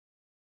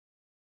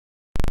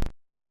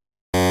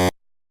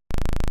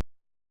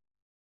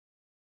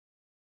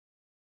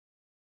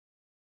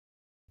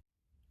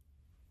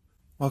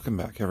Welcome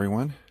back,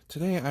 everyone.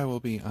 Today I will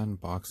be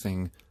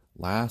unboxing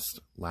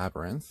Last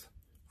Labyrinth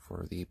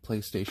for the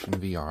PlayStation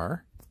VR.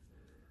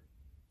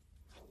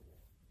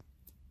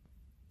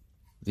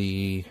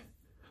 The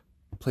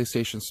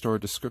PlayStation Store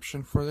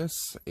description for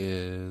this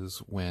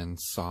is when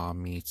Saw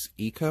meets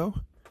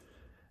Eco,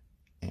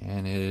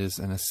 and it is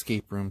an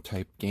escape room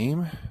type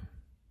game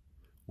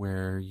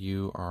where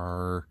you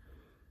are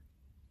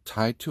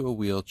tied to a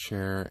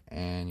wheelchair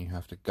and you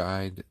have to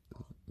guide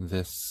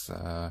this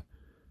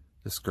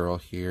girl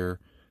here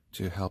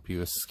to help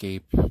you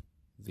escape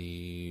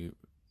the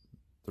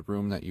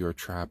room that you are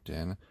trapped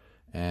in,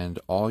 and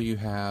all you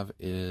have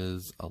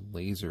is a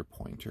laser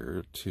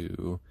pointer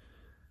to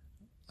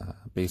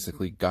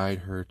basically guide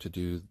her to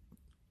do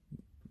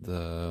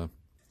the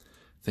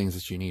things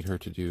that you need her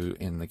to do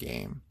in the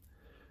game.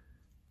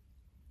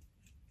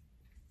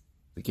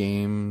 The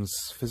game's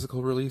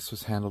physical release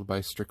was handled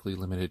by Strictly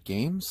Limited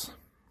Games,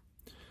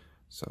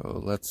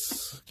 so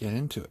let's get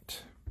into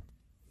it.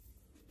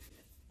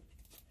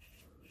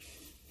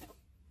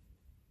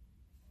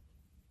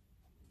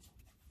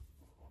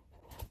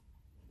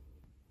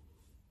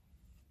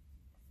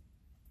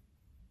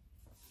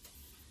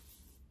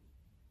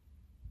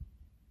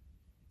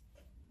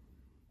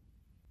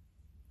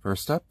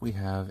 First up, we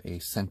have a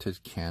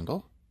scented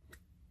candle.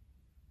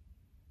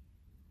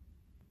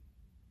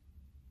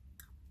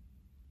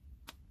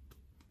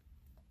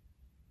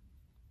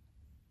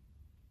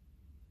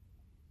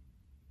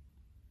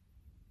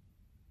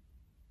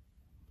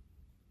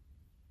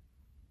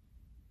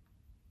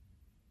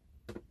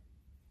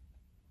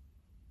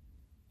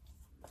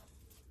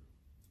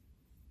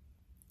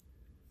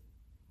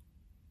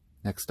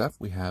 Next up,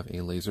 we have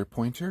a laser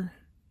pointer.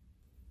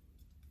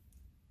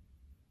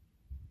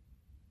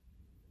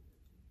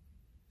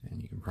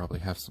 And you can probably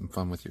have some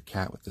fun with your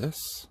cat with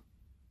this.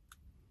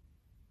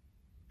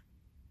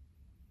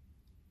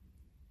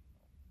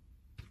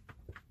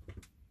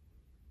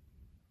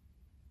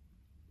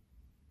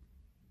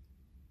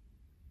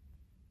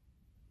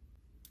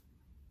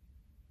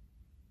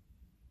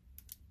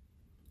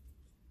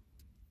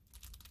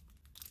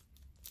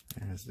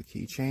 There's the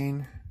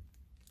keychain.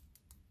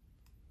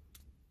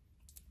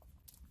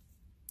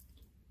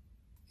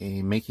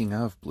 A making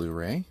of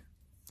Blu-ray.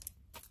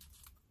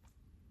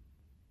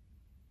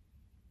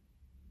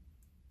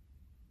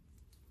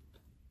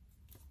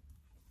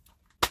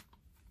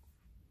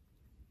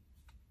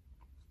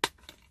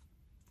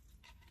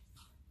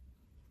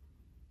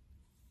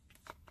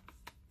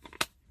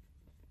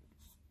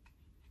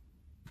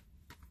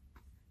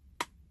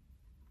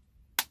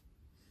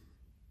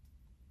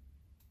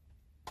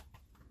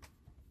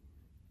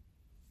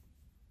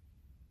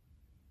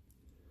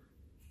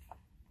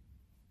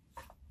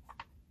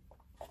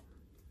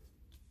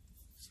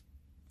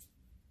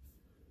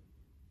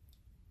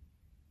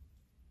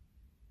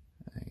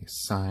 A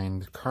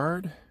signed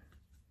card.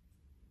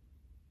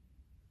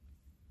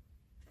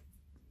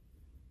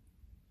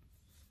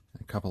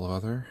 A couple of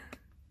other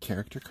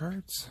character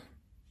cards.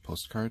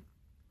 Postcard.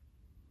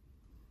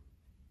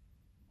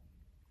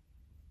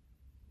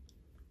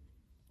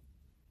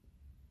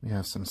 We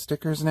have some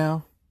stickers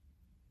now.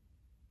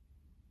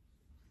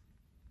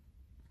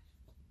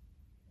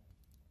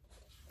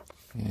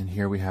 And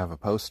here we have a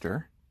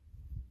poster.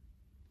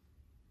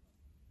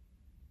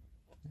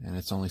 And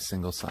it's only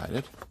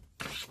single-sided.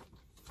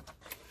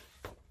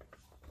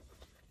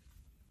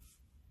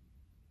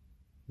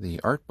 The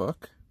art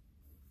book,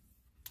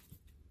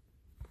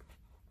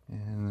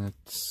 and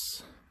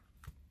it's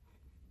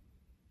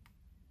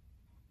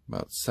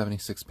about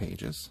 76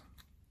 pages.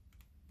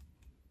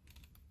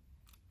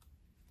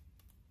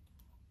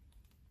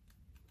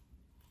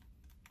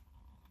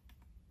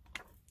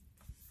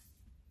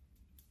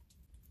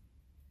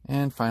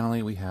 And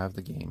finally, we have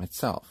the game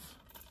itself.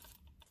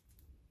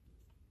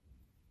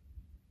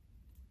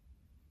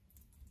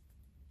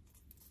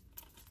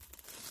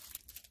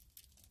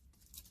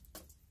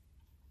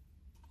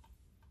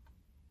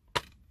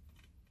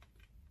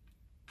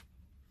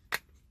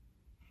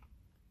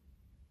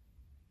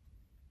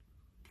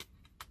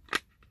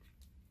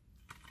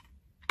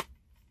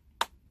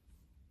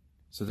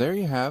 So there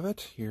you have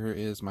it. Here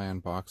is my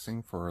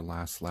unboxing for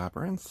Last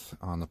Labyrinth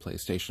on the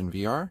PlayStation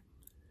VR.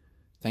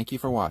 Thank you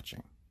for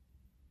watching.